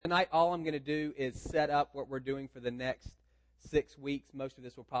tonight all I'm going to do is set up what we're doing for the next 6 weeks. Most of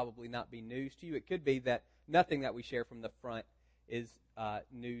this will probably not be news to you. It could be that nothing that we share from the front is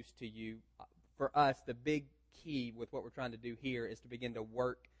news to you. For us, the big key with what we're trying to do here is to begin to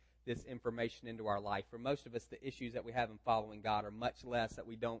work this information into our life. For most of us, the issues that we have in following God are much less that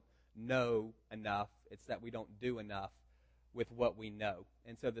we don't know enough. It's that we don't do enough with what we know.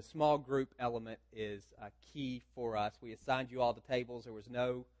 And so the small group element is key for us. We assigned you all the tables.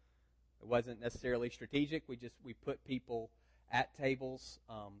 It wasn't necessarily strategic. We put people at tables.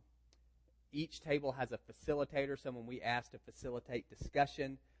 Each table has a facilitator, someone we asked to facilitate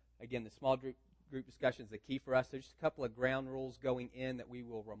discussion. Again, the small group discussion is the key for us. There's just a couple of ground rules going in that we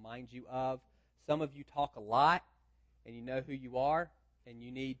will remind you of. Some of you talk a lot, and you know who you are, and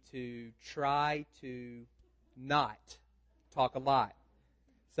you need to try to not talk a lot.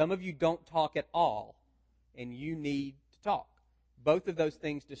 Some of you don't talk at all, and you need to talk. Both of those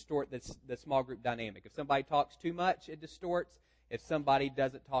things distort the small group dynamic. If somebody talks too much, it distorts. If somebody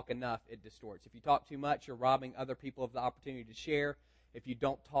doesn't talk enough, it distorts. If you talk too much, you're robbing other people of the opportunity to share. If you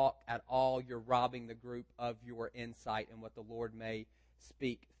don't talk at all, you're robbing the group of your insight and what the Lord may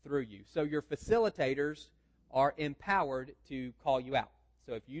speak through you. So your facilitators are empowered to call you out.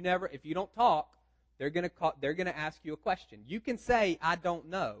 So if you don't talk, they're going to ask you a question. You can say, I don't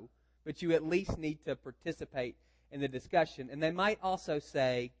know, but you at least need to participate in the discussion. And they might also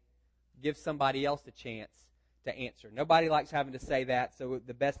say, give somebody else a chance to answer. Nobody likes having to say that, so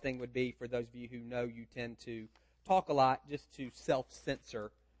the best thing would be for those of you who know you tend to talk a lot, just to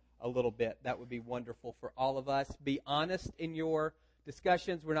self-censor a little bit. That would be wonderful for all of us. Be honest in your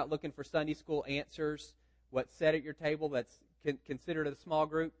discussions. We're not looking for Sunday school answers. What's said at your table that's considered a small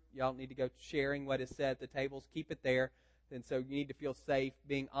group, y'all need to go sharing what is said at the tables. Keep it there. And so you need to feel safe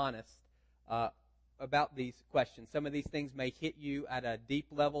being honest about these questions. Some of these things may hit you at a deep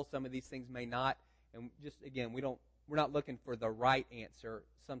level. Some of these things may not. And just, again, we're not looking for the right answer,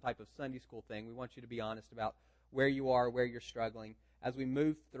 some type of Sunday school thing. We want you to be honest about where you are, where you're struggling. As we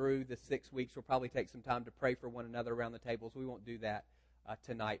move through the 6 weeks, we'll probably take some time to pray for one another around the tables. We won't do that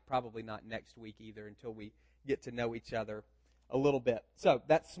tonight, probably not next week either, until we get to know each other a little bit. So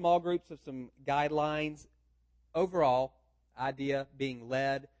that's small groups of some guidelines. Overall, idea being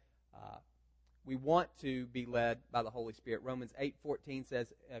led. We want to be led by the Holy Spirit. Romans 8:14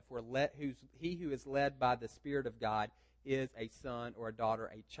 says, he who is led by the Spirit of God is a son or a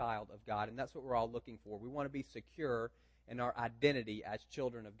daughter, a child of God. And that's what we're all looking for. We want to be secure in our identity as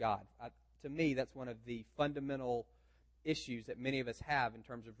children of God. To me, that's one of the fundamental issues that many of us have in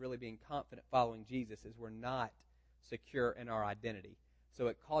terms of really being confident following Jesus, is we're not secure in our identity. So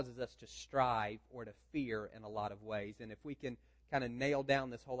it causes us to strive or to fear in a lot of ways. And if we can kind of nail down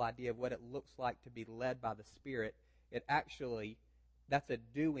this whole idea of what it looks like to be led by the Spirit, that's a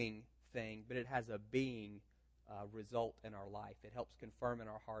doing thing, but it has a being result in our life. It helps confirm in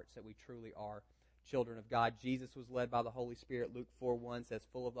our hearts that we truly are children of God. Jesus was led by the Holy Spirit. Luke 4:1 says,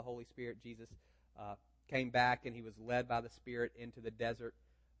 full of the Holy Spirit, Jesus came back and he was led by the Spirit into the desert.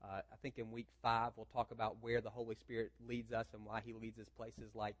 I think in week 5 we'll talk about where the Holy Spirit leads us and why he leads us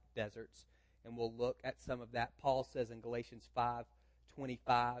places like deserts. And we'll look at some of that. Paul says in Galatians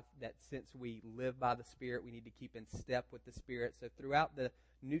 5:25 that since we live by the Spirit, we need to keep in step with the Spirit. So throughout the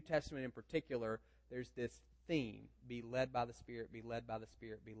New Testament in particular, there's this theme: be led by the Spirit, be led by the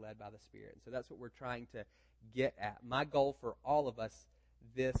Spirit, be led by the Spirit. And so that's what we're trying to get at. My goal for all of us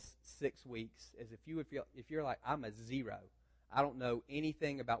this 6 weeks is if you're like, I'm a 0. I don't know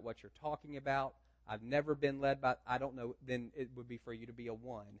anything about what you're talking about. I've never been led by, I don't know, then it would be for you to be a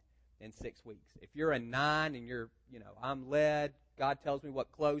 1 in 6 weeks. If you're a 9 and I'm led, God tells me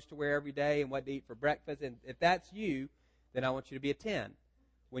what clothes to wear every day and what to eat for breakfast, and if that's you, then I want you to be a 10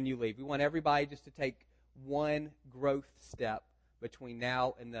 when you leave. We want everybody just to take one growth step between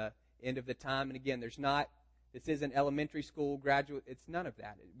now and the end of the time. And again, this isn't elementary school, graduate, it's none of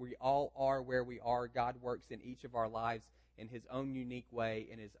that. We all are where we are. God works in each of our lives in his own unique way,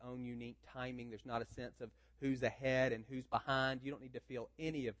 in his own unique timing. There's not a sense of who's ahead and who's behind. You don't need to feel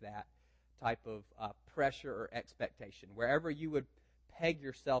any of that type of pressure or expectation. Wherever you would peg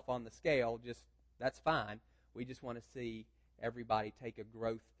yourself on the scale, that's fine. We just want to see everybody take a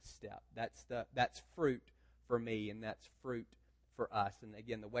growth step. That's fruit for me, and that's fruit for us. And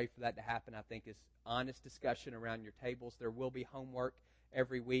again, the way for that to happen, I think, is honest discussion around your tables. There will be homework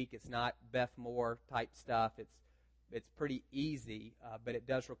every week. It's not Beth Moore type stuff. It's pretty easy, but it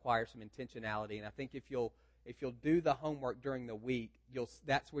does require some intentionality. And I think if you'll do the homework during the week,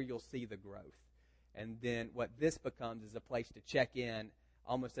 that's where you'll see the growth. And then what this becomes is a place to check in,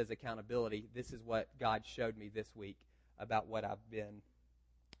 almost as accountability. This is what God showed me this week about what I've been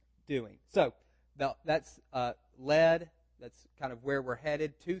doing. So that's led. That's kind of where we're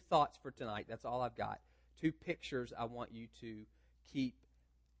headed. 2 thoughts for tonight. That's all I've got. 2 pictures I want you to keep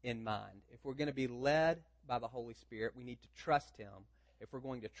in mind. If we're going to be led by the Holy Spirit, we need to trust Him. If we're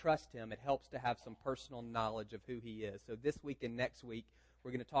going to trust Him, it helps to have some personal knowledge of who He is. So this week and next week,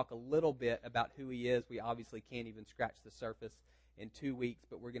 we're going to talk a little bit about who He is. We obviously can't even scratch the surface in 2 weeks,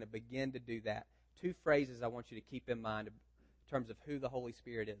 but we're going to begin to do that. 2 phrases I want you to keep in mind in terms of who the Holy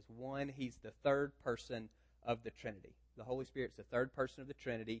Spirit is. One, He's the third person of the Trinity. The Holy Spirit's the third person of the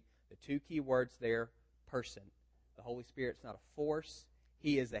Trinity. The 2 key words there, person. The Holy Spirit's not a force.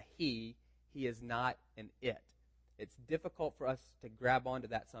 He is a He. He is not an it. It's difficult for us to grab onto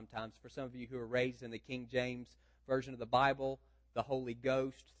that sometimes. For some of you who are raised in the King James Version of the Bible, the Holy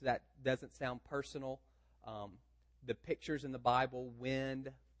Ghost, that doesn't sound personal. The pictures in the Bible, wind,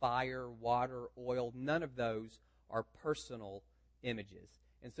 fire, water, oil, none of those are personal images.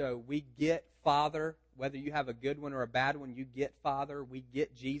 And so we get Father, whether you have a good one or a bad one, you get Father. We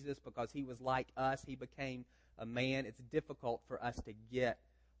get Jesus because He was like us. He became a man. It's difficult for us to get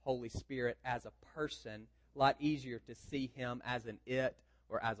Holy Spirit as a person. A lot easier to see Him as an it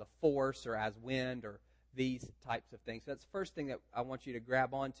or as a force or as wind or these types of things. So that's the first thing that I want you to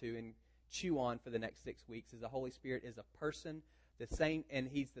grab onto and chew on for the next 6 weeks is the Holy Spirit is a person, the same, and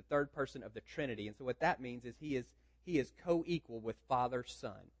He's the third person of the Trinity. And so what that means is He is co-equal with Father,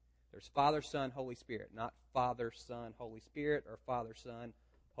 Son. There's Father, Son, Holy Spirit, not Father, Son, Holy Spirit, or Father, Son,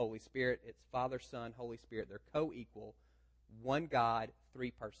 Holy Spirit. It's Father, Son, Holy Spirit. They're co-equal, one God,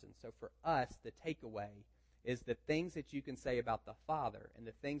 3 persons. So for us, the takeaway is the things that you can say about the Father and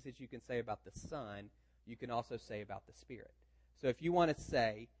the things that you can say about the Son, you can also say about the Spirit. So if you want to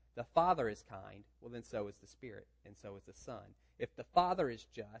say the Father is kind, well, then so is the Spirit, and so is the Son. If the Father is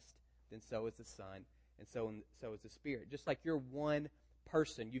just, then so is the Son, and so is the Spirit. Just like you're one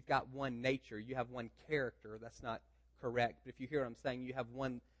person, you've got one nature, you have one character. That's not correct, but if you hear what I'm saying, you have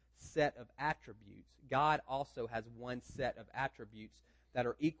one set of attributes. God also has one set of attributes that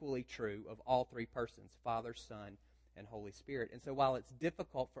are equally true of all 3 persons, Father, Son, and Holy Spirit. And so while it's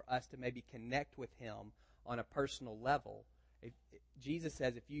difficult for us to maybe connect with Him on a personal level, Jesus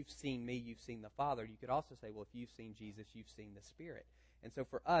says, if you've seen me, you've seen the Father. You could also say, well, if you've seen Jesus, you've seen the Spirit. And so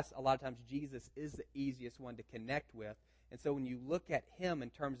for us, a lot of times Jesus is the easiest one to connect with. And so when you look at Him in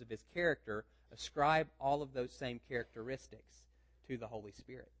terms of His character, ascribe all of those same characteristics to the Holy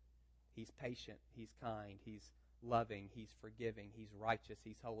Spirit. He's patient, He's kind, He's loving, He's forgiving, He's righteous,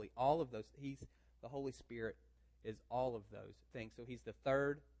 He's holy. All of those, the Holy Spirit is all of those things. So He's the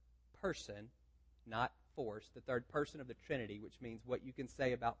third person, not force, the third person of the Trinity, which means what you can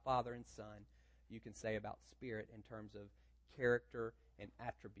say about Father and Son, you can say about Spirit in terms of character and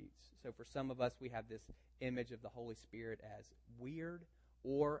attributes. So for some of us, we have this image of the Holy Spirit as weird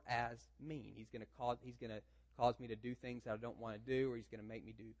or as mean. He's going to cause me to do things that I don't want to do, or He's going to make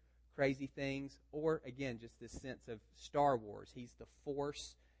me do crazy things, or again, just this sense of Star Wars. He's the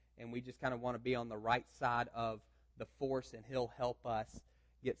Force, and we just kind of want to be on the right side of the Force, and He'll help us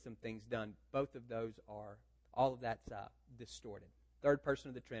get some things done. Both of those all of that's distorted. Third person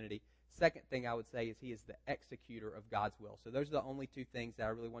of the Trinity. Second thing I would say is He is the executor of God's will. So those are the only 2 things that I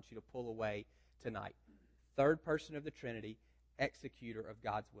really want you to pull away tonight. Third person of the Trinity, executor of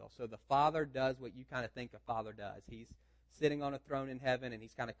God's will. So the Father does what you kind of think a father does. He's sitting on a throne in heaven, and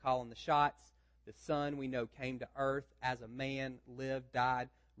He's kind of calling the shots. The Son, we know, came to earth as a man, lived, died,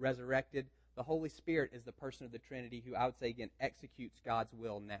 resurrected. The Holy Spirit is the person of the Trinity who I would say, again, executes God's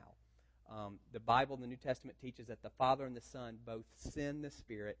will now. The Bible in the New Testament teaches that the Father and the Son both send the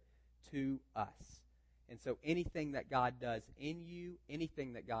Spirit to us. And so anything that God does in you,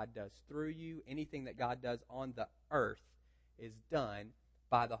 anything that God does through you, anything that God does on the earth is done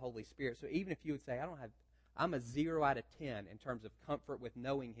by the Holy Spirit. So even if you would say, I'm a 0 out of 10 in terms of comfort with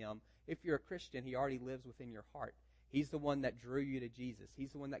knowing Him, if you're a Christian, He already lives within your heart. He's the one that drew you to Jesus.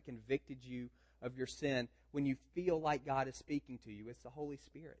 He's the one that convicted you of your sin. When you feel like God is speaking to you, it's the Holy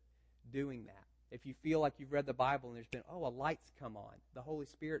Spirit doing that. If you feel like you've read the Bible and there's been, a light's come on, the Holy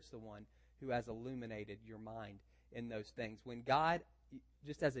Spirit's the one who has illuminated your mind in those things. When God,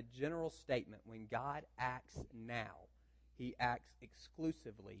 just as a general statement, when God acts now, He acts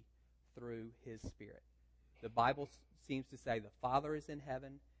exclusively through His Spirit. The Bible seems to say the Father is in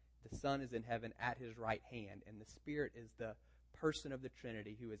heaven, the Son is in heaven at His right hand, and the Spirit is the person of the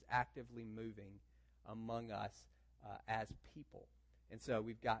Trinity who is actively moving among us as people. And so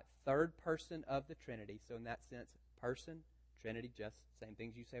we've got third person of the Trinity. So in that sense, person, Trinity, just same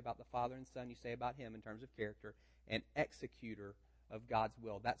things you say about the Father and Son, you say about Him in terms of character, and executor of God's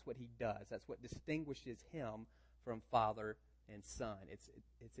will. That's what He does. That's what distinguishes Him from Father and Son. It's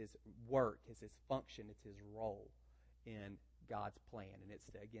his work, it's his function, it's his role in God's plan, and it's,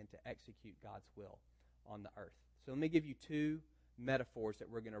 again, to execute God's will on the earth. So let me give you two metaphors that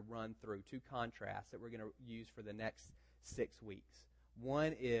we're going to run through, two contrasts that we're going to use for the next 6 weeks.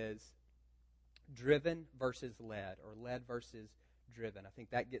 One is driven versus led, or led versus driven. I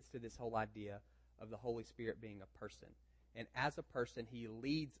think that gets to this whole idea of the Holy Spirit being a person. And as a person, he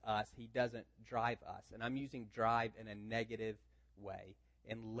leads us. He doesn't drive us. And I'm using drive in a negative way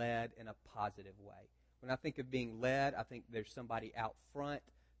and led in a positive way. When I think of being led, I think there's somebody out front.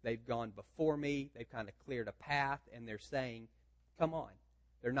 They've gone before me. They've kind of cleared a path, and they're saying, come on.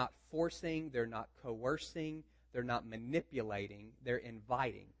 They're not forcing. They're not coercing. They're not manipulating. They're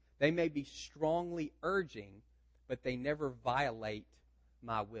inviting. They may be strongly urging, but they never violate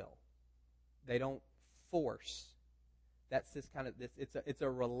my will. They don't force. That's this kind of this. It's a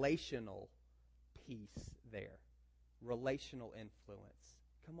relational piece there, relational influence.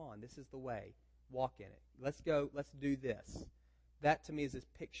 Come on, this is the way. Walk in it. Let's go. Let's do this. That to me is this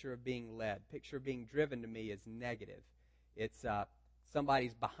picture of being led. Picture of being driven to me is negative. It's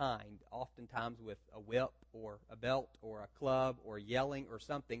somebody's behind, oftentimes with a whip or a belt or a club or yelling or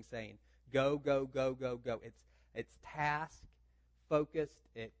something, saying, "Go, go, go, go, go." It's task focused.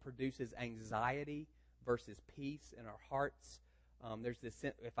 It produces anxiety versus peace in our hearts. There's this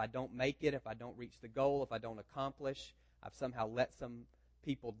sense, if I don't make it, if I don't reach the goal, if I don't accomplish, I've somehow let some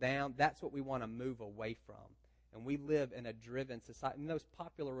people down. That's what we want to move away from. And we live in a driven society. And the most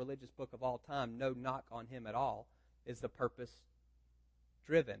popular religious book of all time, no knock on him at all, is the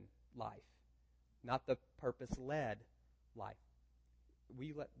purpose-driven life, not the purpose-led life.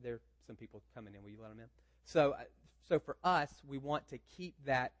 There are some people coming in. Will you let them in? So for us, we want to keep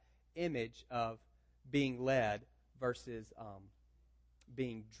that image of being led versus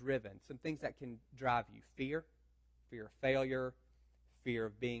being driven. Some things that can drive you: fear of failure, fear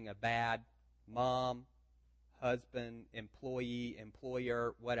of being a bad mom, husband, employee,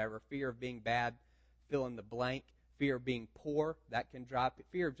 employer, whatever. Fear of being bad, fill in the blank. Fear of being poor, that can drive.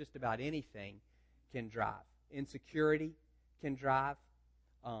 Fear of just about anything can drive. Insecurity can drive.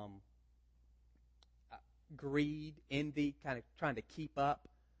 Greed, envy, kind of trying to keep up,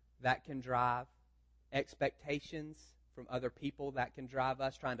 that can drive. Expectations from other people, that can drive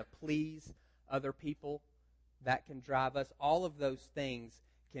us. Trying to please other people, that can drive us. All of those things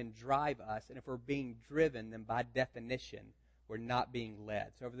can drive us, and if we're being driven, then by definition, we're not being led.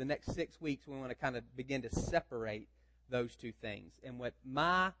 So over the next 6 weeks, we want to kind of begin to separate those two things. And what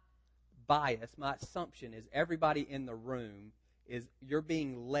my bias, my assumption is, everybody in the room is you're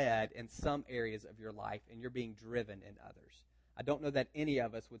being led in some areas of your life, and you're being driven in others. I don't know that any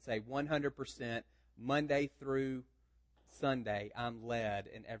of us would say 100% Monday through Sunday, I'm led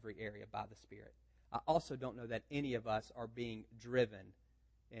in every area by the Spirit. I also don't know that any of us are being driven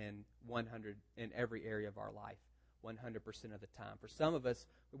in every area of our life 100% of the time. For some of us,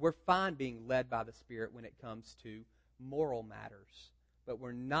 we're fine being led by the Spirit when it comes to moral matters, but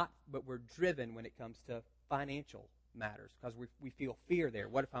we're driven when it comes to financial matters, because we feel fear there.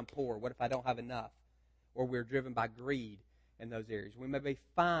 What if I'm poor? What if I don't have enough? Or we're driven by greed in those areas. We may be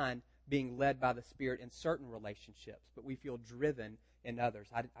fine being led by the Spirit in certain relationships, but we feel driven in others.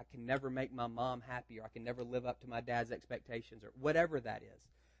 I can never make my mom happy, or I can never live up to my dad's expectations, or whatever that is.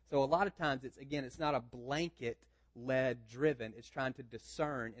 So a lot of times, it's not a blanket led driven. It's trying to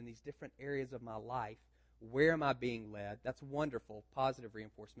discern in these different areas of my life, where am I being led? That's wonderful, positive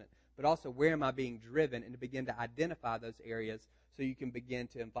reinforcement. But also, where am I being driven? And to begin to identify those areas so you can begin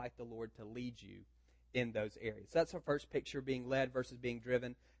to invite the Lord to lead you in those areas. So that's our first picture, being led versus being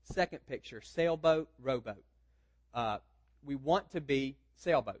driven. Second picture, sailboat, rowboat. We want to be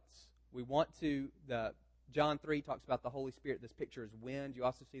sailboats. We want to, John 3 talks about the Holy Spirit. This picture is wind. You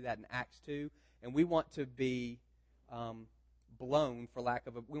also see that in Acts 2. And we want to be blown,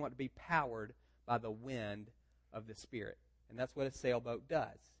 we want to be powered by the wind of the Spirit. And that's what a sailboat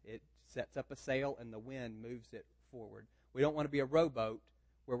does. It sets up a sail and the wind moves it forward. We don't want to be a rowboat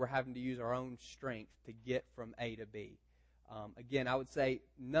where we're having to use our own strength to get from A to B. Again, I would say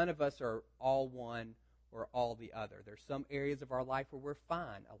none of us are all one or all the other. There's some areas of our life where we're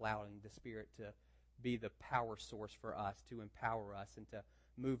fine allowing the Spirit to be the power source for us, to empower us and to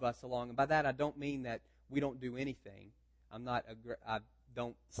move us along. And by that, I don't mean that we don't do anything. I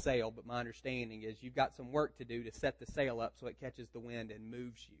don't sail, but my understanding is you've got some work to do to set the sail up so it catches the wind and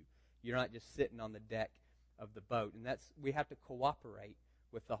moves you. You're not just sitting on the deck of the boat. And we have to cooperate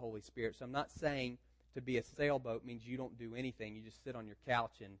with the Holy Spirit. So I'm not saying to be a sailboat means you don't do anything. You just sit on your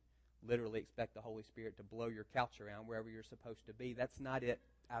couch and literally expect the Holy Spirit to blow your couch around wherever you're supposed to be. That's not it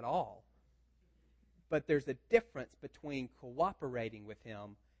at all. But there's a difference between cooperating with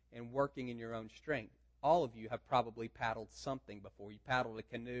him and working in your own strength. All of you have probably paddled something before. You paddled a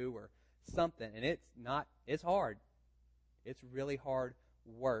canoe or something, and it's hard. It's really hard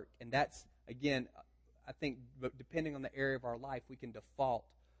work. And that's, again, I think depending on the area of our life, we can default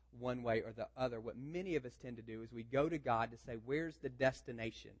one way or the other. What many of us tend to do is we go to God to say, where's the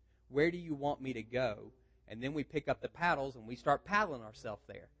destination? Where do you want me to go? And then we pick up the paddles and we start paddling ourselves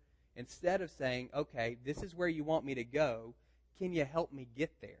there. Instead of saying, okay, this is where you want me to go. Can you help me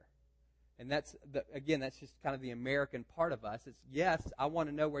get there? And that's just kind of the American part of us. It's, yes, I want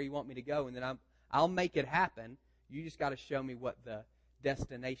to know where you want me to go, and then I'll make it happen. You just got to show me what the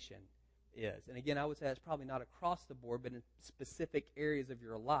destination is. And again, I would say that's probably not across the board, but in specific areas of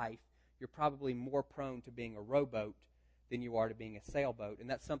your life, you're probably more prone to being a rowboat than you are to being a sailboat. And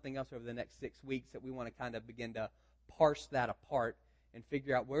that's something else over the next 6 weeks that we want to kind of begin to parse that apart and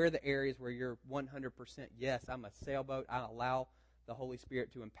figure out where are the areas where you're 100% yes, I'm a sailboat. I allow the Holy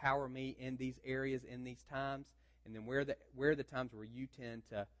Spirit to empower me in these areas, in these times. And then where are the times where you tend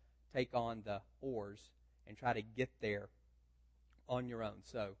to take on the oars and try to get there on your own.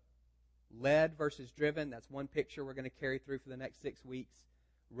 So, led versus driven, that's one picture we're going to carry through for the next 6 weeks.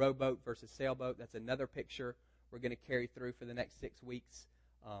 Rowboat versus sailboat, that's another picture we're going to carry through for the next 6 weeks.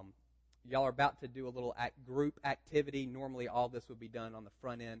 Y'all are about to do a little group activity. Normally all this would be done on the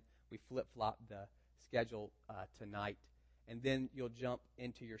front end. We flip-flopped the schedule tonight. And then you'll jump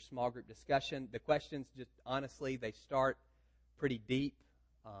into your small group discussion. The questions, just honestly, they start pretty deep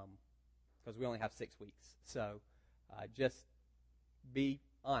because we only have 6 weeks. So just be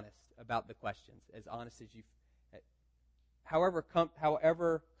honest about the questions, as honest as you. However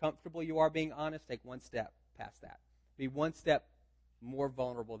comfortable you are being honest, take one step past that. Be one step more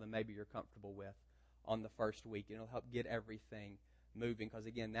vulnerable than maybe you're comfortable with on the first week, and it'll help get everything moving because,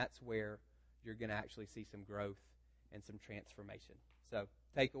 again, that's where you're going to actually see some growth and some transformation. So,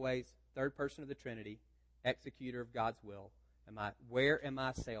 takeaways: third person of the Trinity, executor of God's will. Where am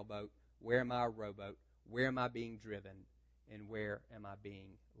I a sailboat? Where am I a rowboat? Where am I being driven? And where am I being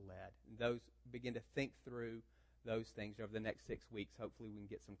led? And those, begin to think through those things over the next 6 weeks. Hopefully we can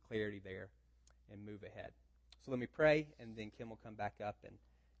get some clarity there and move ahead. So let me pray, and then Kim will come back up and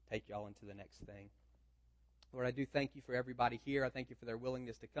take y'all into the next thing. Lord, I do thank you for everybody here. I thank you for their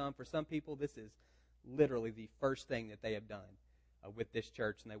willingness to come. For some people, this is literally the first thing that they have done with this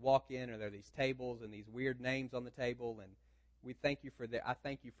church. And they walk in, and there are these tables and these weird names on the table. And we thank you for that. I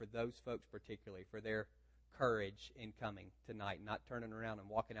thank you for those folks particularly, for their courage in coming tonight, not turning around and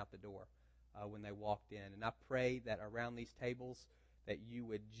walking out the door when they walked in. And I pray that around these tables that you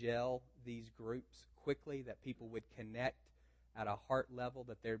would gel these groups quickly, that people would connect at a heart level,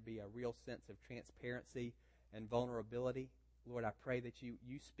 that there'd be a real sense of transparency and vulnerability. Lord, I pray that you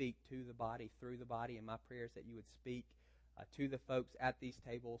speak to the body, through the body, and my prayer is that you would speak to the folks at these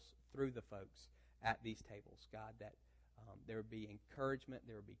tables, through the folks at these tables, God, that there would be encouragement,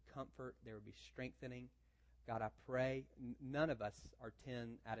 there would be comfort, there would be strengthening. God, I pray none of us are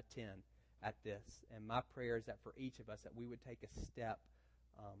 10 out of 10 at this, and my prayer is that for each of us that we would take a step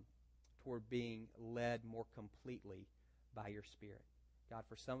toward being led more completely by your Spirit. God,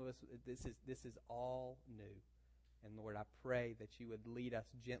 for some of us, this is all new. And Lord, I pray that you would lead us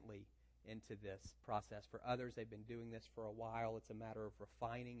gently into this process. For others, they've been doing this for a while. It's a matter of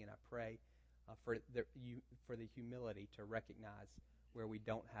refining, and I pray for the humility to recognize where we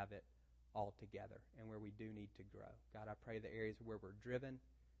don't have it all together and where we do need to grow. God, I pray the areas where we're driven,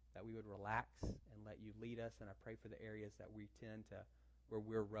 that we would relax and let you lead us. And I pray for the areas that we tend to, where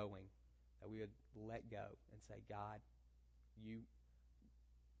we're rowing, that we would let go and say, God, you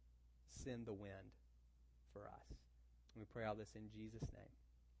send the wind for us. And we pray all this in Jesus' name.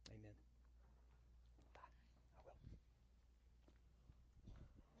 Amen.